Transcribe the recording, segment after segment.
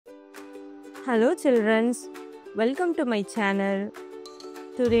Hello children, welcome to my channel.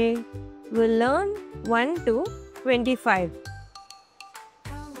 Today we'll learn 1 to 25.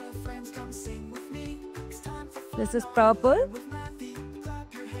 This is purple.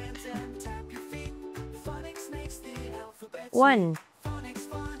 One.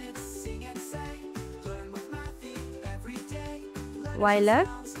 Violet.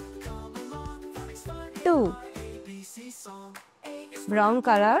 2. Brown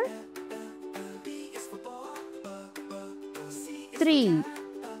color. 3.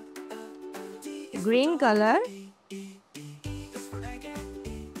 Green color.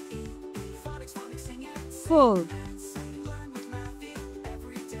 4.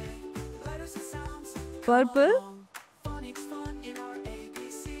 Purple.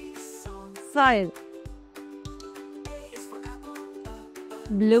 5.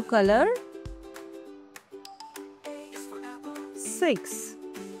 Blue color. 6.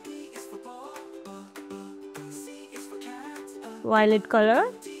 Violet color.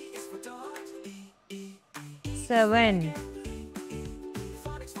 7.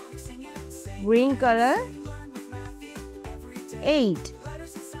 Green color. 8.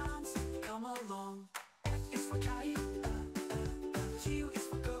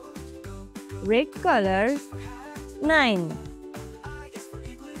 Red color. 9.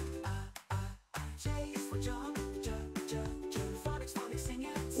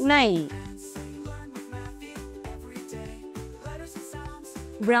 9.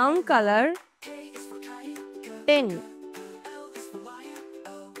 Brown color. 10.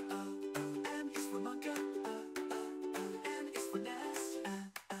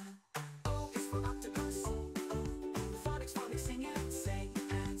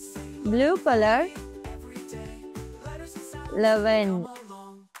 Blue color. 11.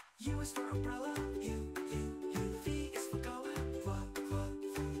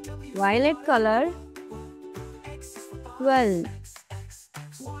 Violet color. 12.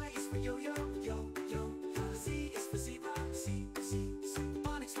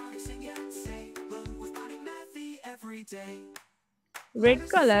 Red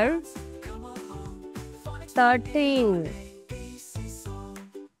color. 13.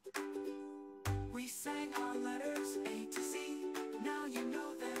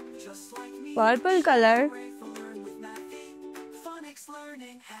 Purple color.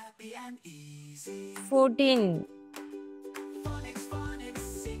 14.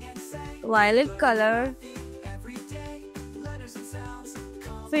 Violet color.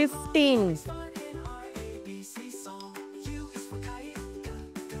 15.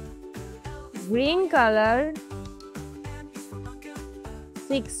 Green color.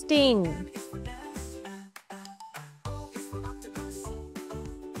 16.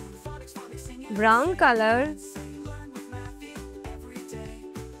 Brown color.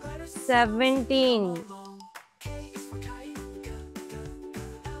 17.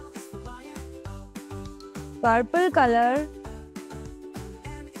 Purple color.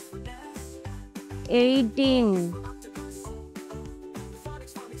 18.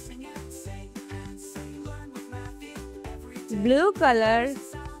 Blue color.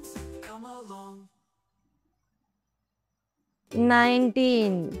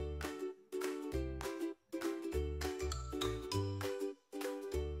 19.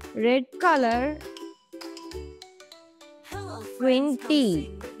 Red color. 20.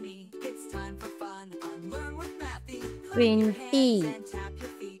 20.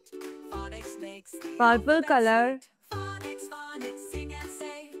 Purple color.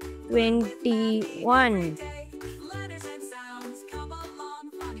 21.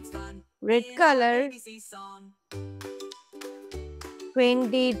 Red color.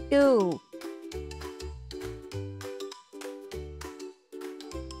 22.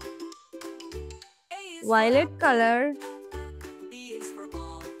 Violet color.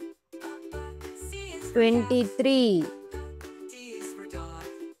 23.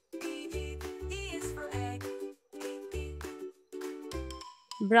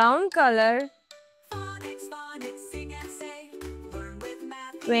 Brown color.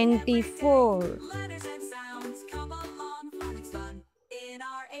 24.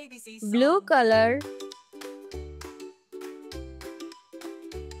 Blue color.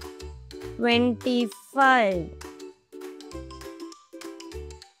 25.